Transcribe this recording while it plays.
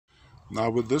Now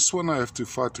with this one I have to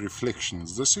fight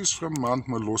reflections. This is from Mount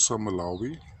Malosa,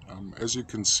 Malawi. As you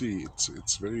can see,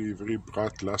 it's very, very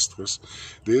bright, lustrous.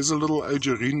 There's a little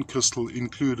agerine crystal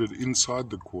included inside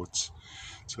the quartz.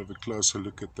 Let's have a closer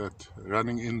look at that.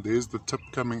 Running in, there's the tip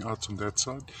coming out on that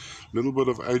side. A little bit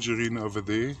of agerine over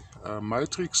there.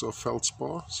 Matrix of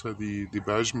feldspar, so the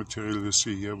beige material you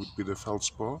see here would be the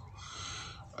feldspar.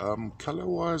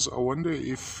 Color-wise, I wonder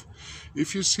if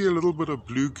you see a little bit of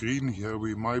blue-green here,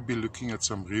 we might be looking at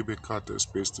some Rebekite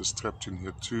asbestos trapped in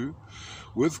here too.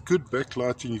 With good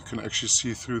backlighting, you can actually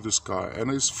see through the sky, and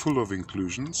it's full of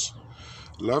inclusions.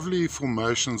 Lovely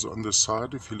formations on the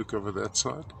side. If you look over that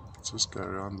side, let's just go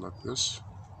around like this.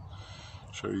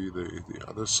 Show you the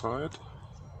other side.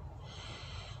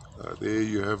 There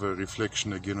you have a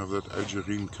reflection again of that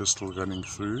agerine crystal running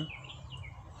through.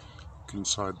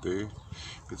 Inside there,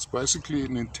 it's basically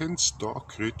an intense,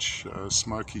 dark, rich,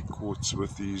 smoky quartz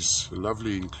with these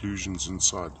lovely inclusions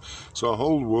inside. So a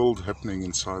whole world happening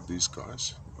inside these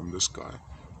guys, from this guy.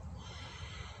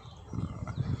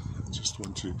 Just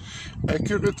want to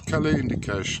accurate color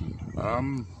indication.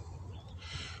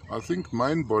 I think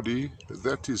main body,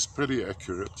 that is pretty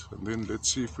accurate, and then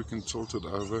let's see if we can tilt it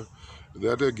over.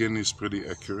 That again is pretty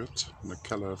accurate in a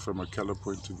color, from a color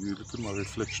point of view. Look at my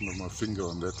reflection of my finger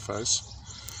on that face.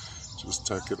 Just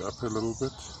take it up a little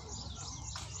bit.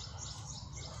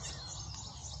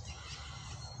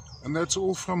 And that's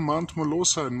all from Mount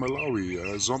Malosa in Malawi,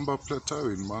 Zomba Plateau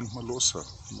in Mount Malosa,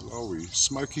 Malawi.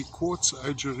 Smoky quartz,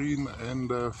 agerine and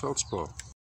feldspar.